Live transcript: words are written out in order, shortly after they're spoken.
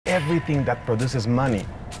everything that produces money,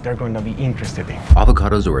 they're going to be interested in.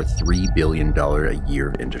 Avocados are a $3 billion a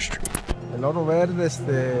year industry. El oro verde,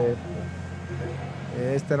 esta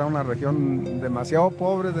era una región demasiado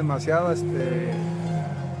pobre, demasiado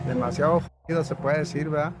jodida, se puede decir,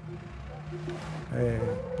 ¿verdad?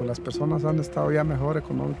 Pues las personas han estado ya mejor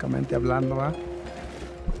económicamente hablando, ¿verdad?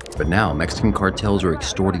 But now, Mexican cartels are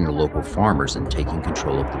extorting the local farmers and taking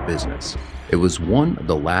control of the business. It was one of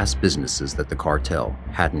the last businesses that the cartel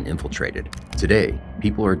hadn't infiltrated. Today,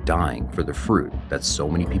 people are dying for the fruit that so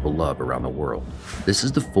many people love around the world. This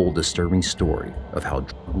is the full disturbing story of how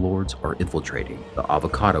drug lords are infiltrating the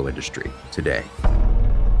avocado industry today.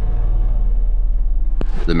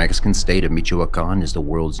 The Mexican state of Michoacan is the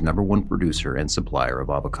world's #1 producer and supplier of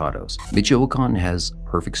avocados. Michoacan has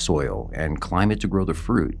perfect soil and climate to grow the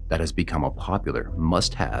fruit that has become a popular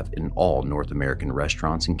must-have in all North American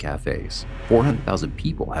restaurants and cafes. 400,000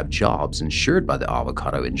 people have jobs ensured by the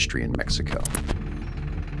avocado industry in Mexico.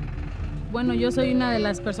 Bueno, yo soy una de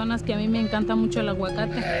las personas que a mí me encanta mucho el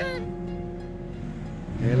aguacate.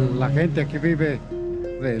 La gente aquí vive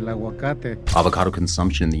del aguacate. Avocado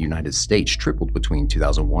consumption in the United States tripled between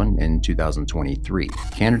 2001 and 2023.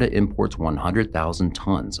 Canada imports 100,000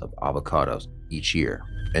 tons of avocados each year.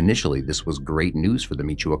 Initially, this was great news for the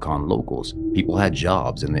Michoacan locals. People had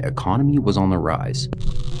jobs and the economy was on the rise.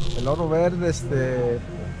 El oro verde,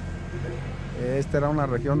 esta era una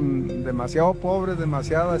región demasiado pobre,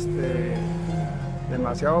 demasiado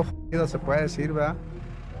jodida, se puede decir, ¿verdad?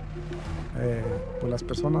 Pues las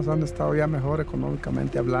personas han estado ya mejor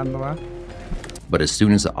económicamente hablando, ¿verdad? But as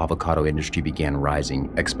soon as the avocado industry began rising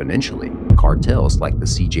exponentially, cartels like the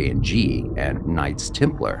CJ&G and Knights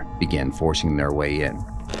Templar began forcing their way in.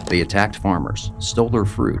 They attacked farmers, stole their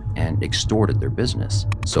fruit, and extorted their business.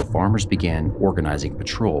 So farmers began organizing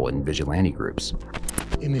patrol and vigilante groups.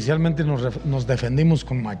 Inicialmente nos defendimos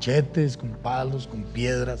con machetes, con palos, con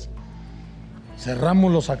piedras.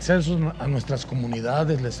 Cerramos los accesos a nuestras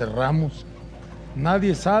comunidades, les cerramos.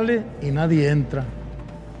 Nadie sale y nadie entra.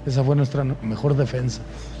 Esa fue nuestra mejor defensa.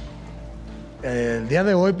 El día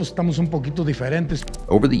de hoy, pues estamos un poquito diferentes.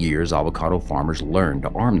 Over the years, avocado farmers learned to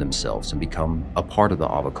arm themselves and become a part of the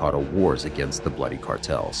avocado wars against the bloody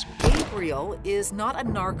cartels. Gabriel is not a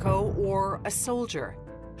narco or a soldier.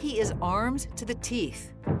 He is armed to the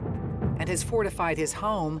teeth and has fortified his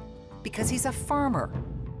home because he's a farmer.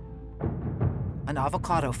 An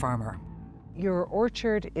avocado farmer. Your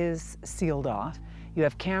orchard is sealed off, you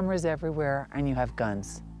have cameras everywhere, and you have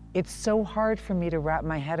guns. It's so hard for me to wrap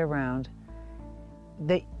my head around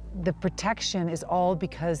that the protection is all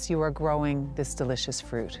because you are growing this delicious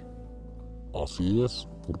fruit. Así es,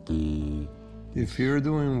 porque if you're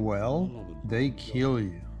doing well, they kill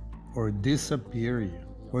you or disappear you,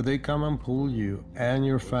 or they come and pull you and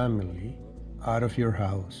your family out of your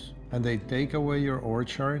house. And they take away your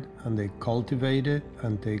orchard and they cultivate it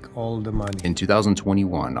and take all the money. In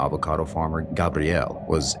 2021, avocado farmer Gabriel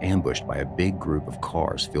was ambushed by a big group of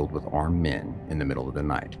cars filled with armed men in the middle of the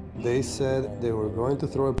night. They said they were going to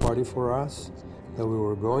throw a party for us, that we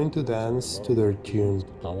were going to dance to their tune.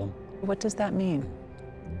 What does that mean?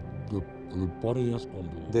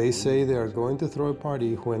 They say they are going to throw a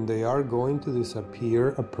party when they are going to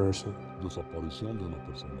disappear a person.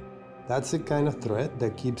 That's the kind of threat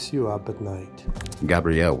that keeps you up at night.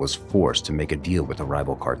 Gabriel was forced to make a deal with a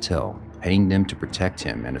rival cartel, paying them to protect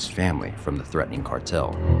him and his family from the threatening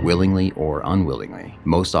cartel. Willingly or unwillingly,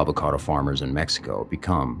 most avocado farmers in Mexico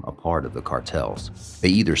become a part of the cartels. They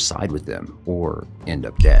either side with them or end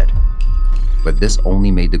up dead. But this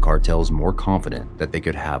only made the cartels more confident that they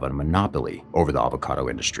could have a monopoly over the avocado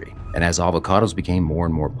industry. And as avocados became more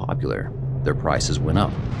and more popular, their prices went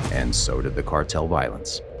up, and so did the cartel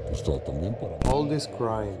violence. All this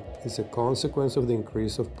crime is a consequence of the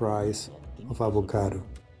increase of price of avocado.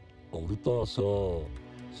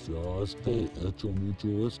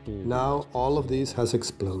 Now all of this has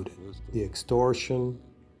exploded. The extortion,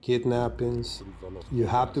 kidnappings, you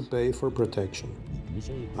have to pay for protection.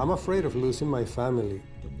 I'm afraid of losing my family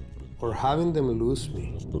or having them lose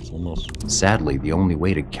me. Sadly, the only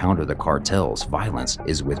way to counter the cartel's violence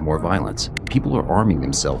is with more violence. People are arming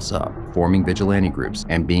themselves up, forming vigilante groups,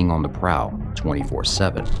 and being on the prowl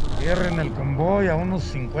 24/7. Cierren el convoy a unos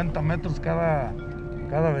 50 metros cada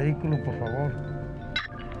vehículo, por favor.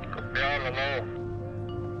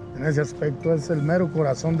 En ese aspecto es el mero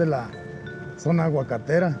corazón de la zona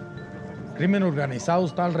aguacatera. El crimen organizado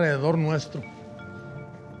está alrededor nuestro.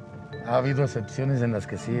 Ha habido excepciones en las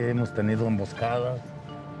que sí hemos tenido emboscadas.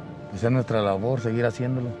 Pues es nuestra labor seguir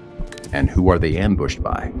haciéndolo. And who are they ambushed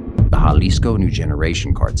by? the Jalisco New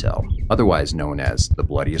Generation cartel, otherwise known as the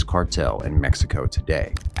bloodiest cartel in Mexico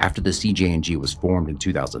today. After the CJ&G was formed in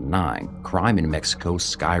 2009, crime in Mexico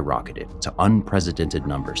skyrocketed to unprecedented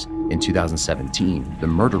numbers. In 2017, the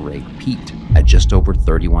murder rate peaked at just over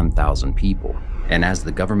 31,000 people. And as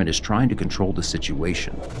the government is trying to control the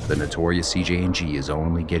situation, the notorious CJ&G is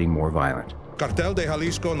only getting more violent. Cartel de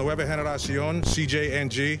Jalisco Nueva Generación,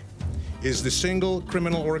 CJ&G, is the single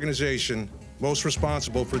criminal organization most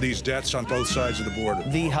responsible for these deaths on both sides of the border.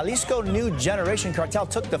 The Jalisco New Generation cartel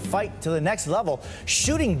took the fight to the next level,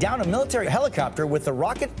 shooting down a military helicopter with a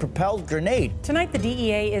rocket-propelled grenade. Tonight, the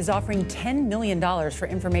DEA is offering $10 million for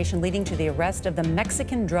information leading to the arrest of the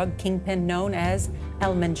Mexican drug kingpin known as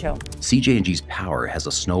El Mencho. CJ&G's power has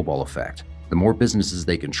a snowball effect. The more businesses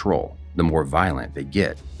they control, the more violent they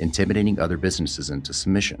get, intimidating other businesses into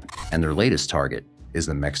submission. And their latest target is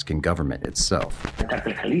the Mexican government itself.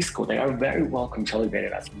 Cartel Jalisco, they are very well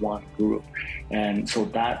consolidated as one group. And so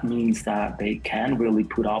that means that they can really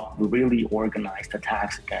put up really organized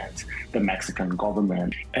attacks against the Mexican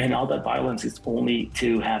government. And all that violence is only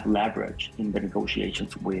to have leverage in the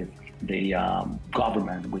negotiations with the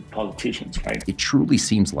government, with politicians, right? It truly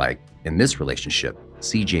seems like, in this relationship,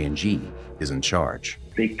 CJ&G is in charge.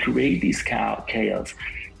 They create these chaos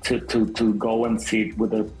to go and sit with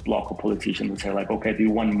the local politicians and say, like, okay, do you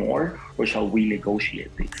want more, or shall we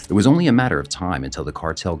negotiate this? It was only a matter of time until the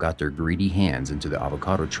cartel got their greedy hands into the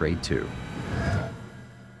avocado trade too.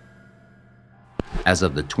 As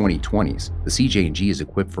of the 2020s, the CJ&G is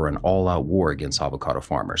equipped for an all-out war against avocado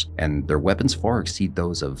farmers, and their weapons far exceed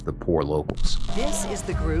those of the poor locals. This is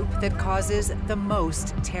the group that causes the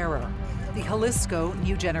most terror, the Jalisco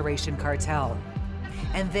New Generation cartel.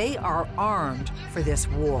 And they are armed for this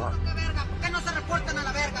war.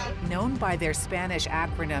 Known by their Spanish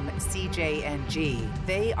acronym CJ&G,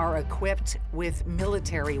 they are equipped with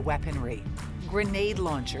military weaponry, grenade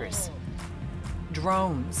launchers,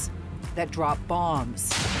 drones that drop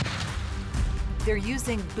bombs. They're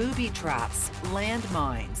using booby traps,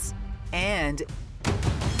 landmines, and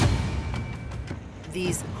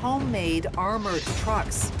these homemade armored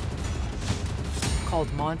trucks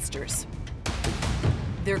called monsters.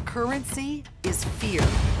 Their currency is fear.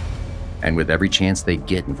 And with every chance they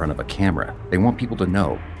get in front of a camera, they want people to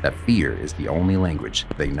know that fear is the only language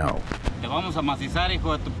they know. Te vamos a macizar,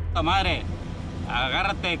 hijo de tu puta madre.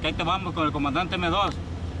 Agárrate, que ahí te vamos con el comandante M2.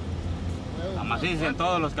 Amacicen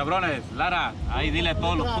todos los cabrones. Lara, ahí dile a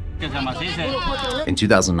todos los que se amacicen. In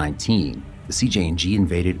 2019, the CJ&G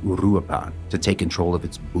invaded Uruapan to take control of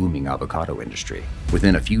its booming avocado industry.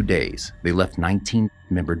 Within a few days, they left 19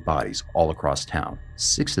 dismembered bodies all across town.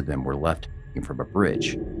 6 of them were left hanging from a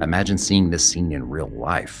bridge. Imagine seeing this scene in real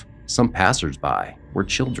life. Some passersby were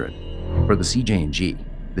children. For the CJ&G,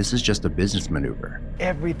 this is just a business maneuver.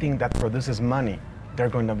 Everything that produces money, they're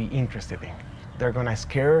going to be interested in. They're going to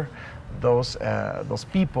scare those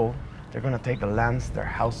people. They're going to take the lands, their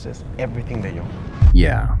houses, everything they own.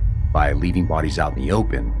 Yeah. By leaving bodies out in the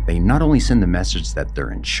open, they not only send the message that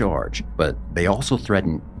they're in charge, but they also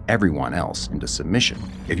threaten everyone else into submission.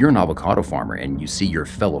 If you're an avocado farmer and you see your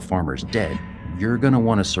fellow farmers dead, you're gonna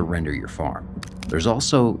want to surrender your farm. There's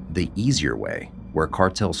also the easier way, where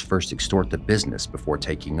cartels first extort the business before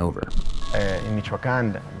taking over. In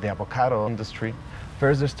Michoacán, the avocado industry,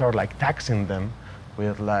 first they start like taxing them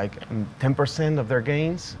with like 10% of their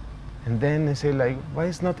gains, and then they say like, why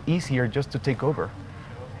is it not easier just to take over?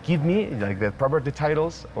 Give me like the property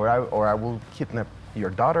titles, or I will kidnap your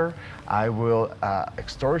daughter. I will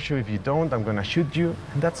extort you if you don't. I'm gonna shoot you.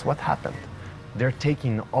 And that's what happened. They're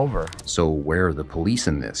taking over. So where are the police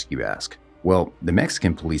in this, you ask? Well, the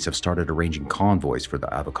Mexican police have started arranging convoys for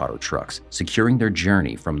the avocado trucks, securing their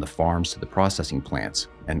journey from the farms to the processing plants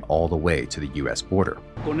and all the way to the U.S. border.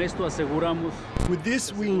 With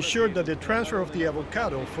this, we ensure that the transfer of the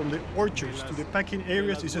avocado from the orchards to the packing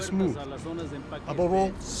areas is smooth, above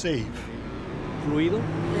all, safe.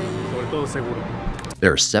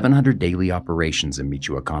 There are 700 daily operations in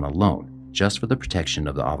Michoacán alone, just for the protection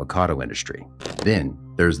of the avocado industry. Then,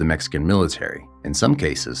 there's the Mexican military. In some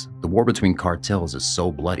cases, the war between cartels is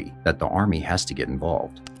so bloody that the army has to get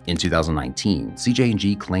involved. In 2019,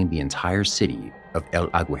 CJ&G claimed the entire city of El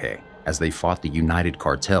Aguaje. As they fought the united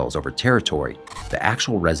cartels over territory, the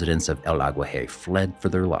actual residents of El Aguaje fled for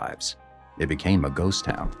their lives. It became a ghost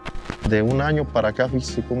town. De un año para acá,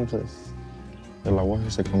 fíjese cómo El Aguaje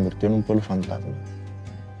se convirtió en un pueblo fantasma.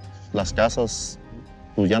 Las casas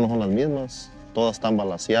pues ya no son las mismas, todas están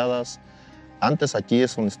balaceadas. Antes aquí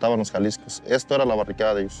es donde estaban los Jaliscos. Esto era la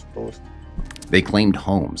barricada de ellos, todo esto. They claimed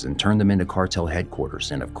homes and turned them into cartel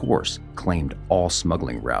headquarters and, of course, claimed all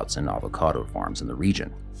smuggling routes and avocado farms in the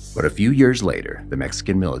region. But a few years later, the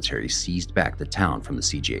Mexican military seized back the town from the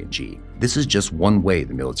CJNG. This is just one way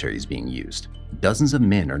the military is being used. Dozens of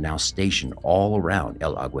men are now stationed all around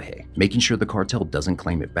El Aguaje, making sure the cartel doesn't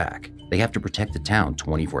claim it back. They have to protect the town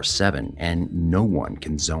 24/7, and no one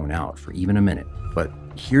can zone out for even a minute. But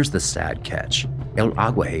here's the sad catch. El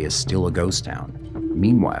Aguaje is still a ghost town.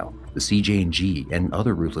 Meanwhile, the CJNG and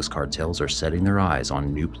other ruthless cartels are setting their eyes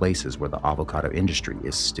on new places where the avocado industry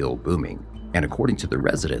is still booming. And according to the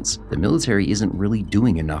residents, the military isn't really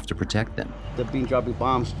doing enough to protect them. They're being dropping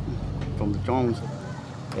bombs from the drones,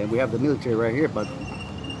 and we have the military right here, but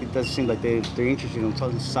it doesn't seem like they're interested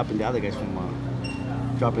in stopping the other guys from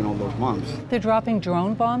dropping all those bombs. They're dropping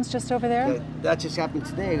drone bombs just over there? That just happened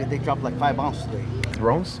today. They dropped like 5 bombs today.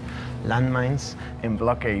 Drones, landmines, and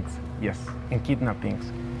blockades, yes, and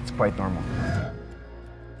kidnappings. It's quite normal.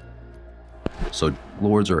 So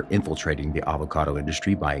lords are infiltrating the avocado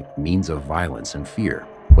industry by means of violence and fear.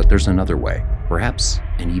 But there's another way, perhaps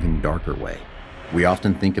an even darker way. We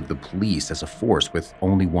often think of the police as a force with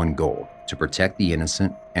only one goal, to protect the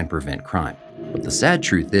innocent and prevent crime. But the sad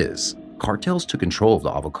truth is, cartels took control of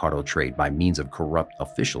the avocado trade by means of corrupt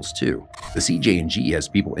officials too. The CJNG has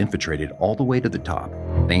people infiltrated all the way to the top,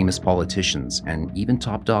 famous politicians and even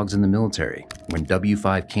top dogs in the military. When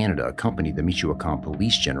W5 Canada accompanied the Michoacan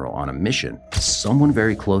police general on a mission, someone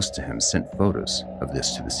very close to him sent photos of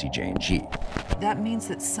this to the CJNG. That means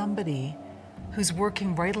that somebody who's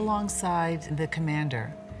working right alongside the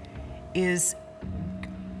commander is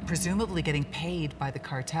presumably getting paid by the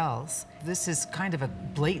cartels. This is kind of a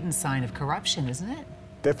blatant sign of corruption, isn't it?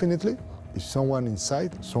 Definitely, if someone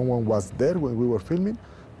inside, someone was there when we were filming,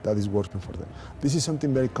 that is working for them. This is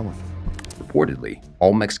something very common. Reportedly,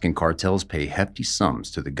 all Mexican cartels pay hefty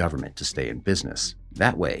sums to the government to stay in business.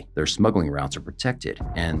 That way, their smuggling routes are protected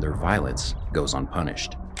and their violence goes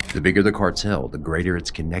unpunished. The bigger the cartel, the greater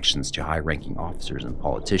its connections to high-ranking officers and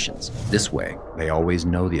politicians. This way, they always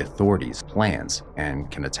know the authorities' plans and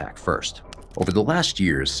can attack first. Over the last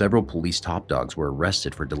years, several police top dogs were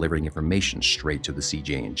arrested for delivering information straight to the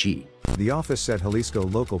CJNG. The office said Jalisco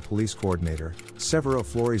local police coordinator, Severo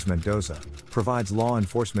Flores Mendoza, provides law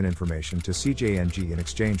enforcement information to CJNG in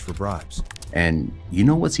exchange for bribes. And you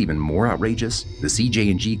know what's even more outrageous? The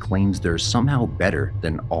CJNG claims they're somehow better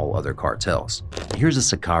than all other cartels. Here's a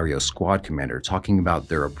Sicario squad commander talking about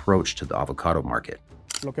their approach to the avocado market.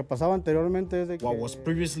 What was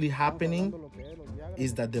previously happening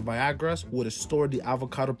is that the Viagras would store the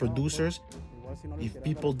avocado producers. If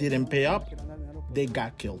people didn't pay up, they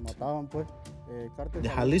got killed. The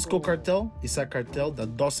Jalisco cartel is a cartel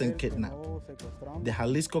that doesn't kidnap. The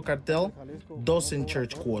Jalisco cartel doesn't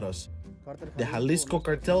church quotas. The Jalisco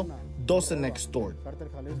cartel doesn't extort,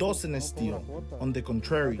 doesn't steal. On the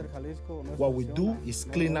contrary, what we do is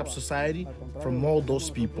clean up society from all those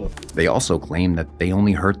people. They also claim that they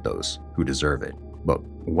only hurt those who deserve it. But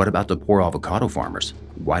what about the poor avocado farmers?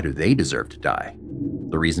 Why do they deserve to die?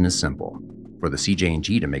 The reason is simple, for the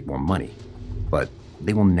CJNG to make more money. But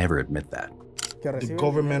they will never admit that. The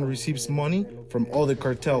government receives money from other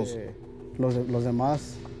cartels.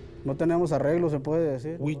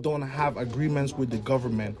 We don't have agreements with the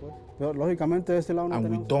government, and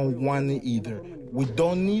we don't want it either. We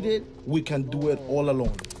don't need it, we can do it all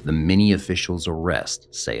alone. The many officials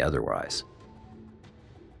arrest say otherwise.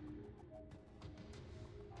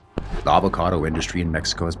 The avocado industry in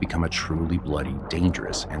Mexico has become a truly bloody,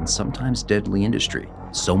 dangerous, and sometimes deadly industry.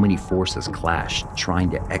 So many forces clash, trying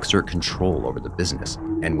to exert control over the business.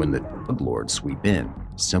 And when the drug lords sweep in,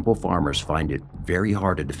 simple farmers find it very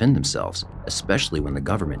hard to defend themselves, especially when the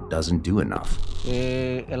government doesn't do enough.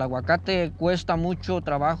 El aguacate cuesta mucho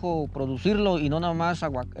trabajo producirlo, y no nada más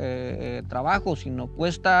trabajo, sino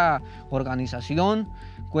cuesta organización,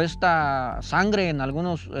 cuesta sangre en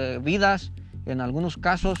algunas vidas. In algunos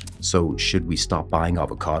casos. So should we stop buying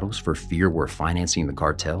avocados for fear we're financing the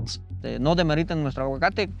cartels? No demeriten nuestro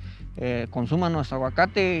aguacate, consuman nuestro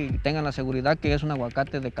aguacate y tengan la seguridad que es un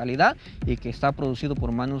aguacate de calidad y que está producido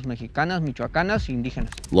por manos mexicanas, michoacanas y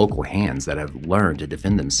indígenas. Local hands that have learned to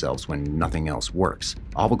defend themselves when nothing else works.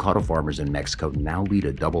 Avocado farmers in Mexico now lead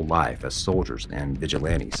a double life as soldiers and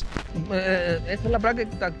vigilantes. Esta es la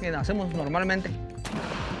práctica que hacemos normalmente.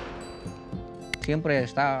 Siempre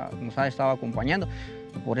nos ha estado acompañando.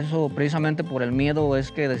 Por eso, precisamente por el miedo, es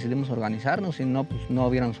que decidimos organizarnos, si no, pues no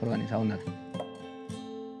hubiéramos organizado nada.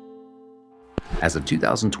 As of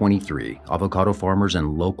 2023, avocado farmers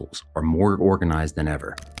and locals are more organized than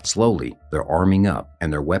ever. Slowly, they're arming up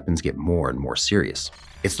and their weapons get more and more serious.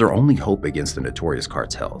 It's their only hope against the notorious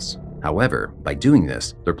cartels. However, by doing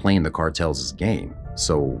this, they're playing the cartels' game,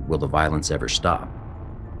 so will the violence ever stop?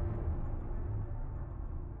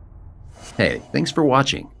 Hey, thanks for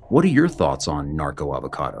watching. What are your thoughts on Narco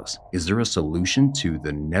Avocados? Is there a solution to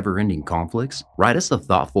the never-ending conflicts? Write us a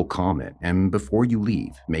thoughtful comment, and before you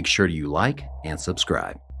leave, make sure you like and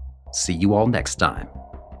subscribe. See you all next time.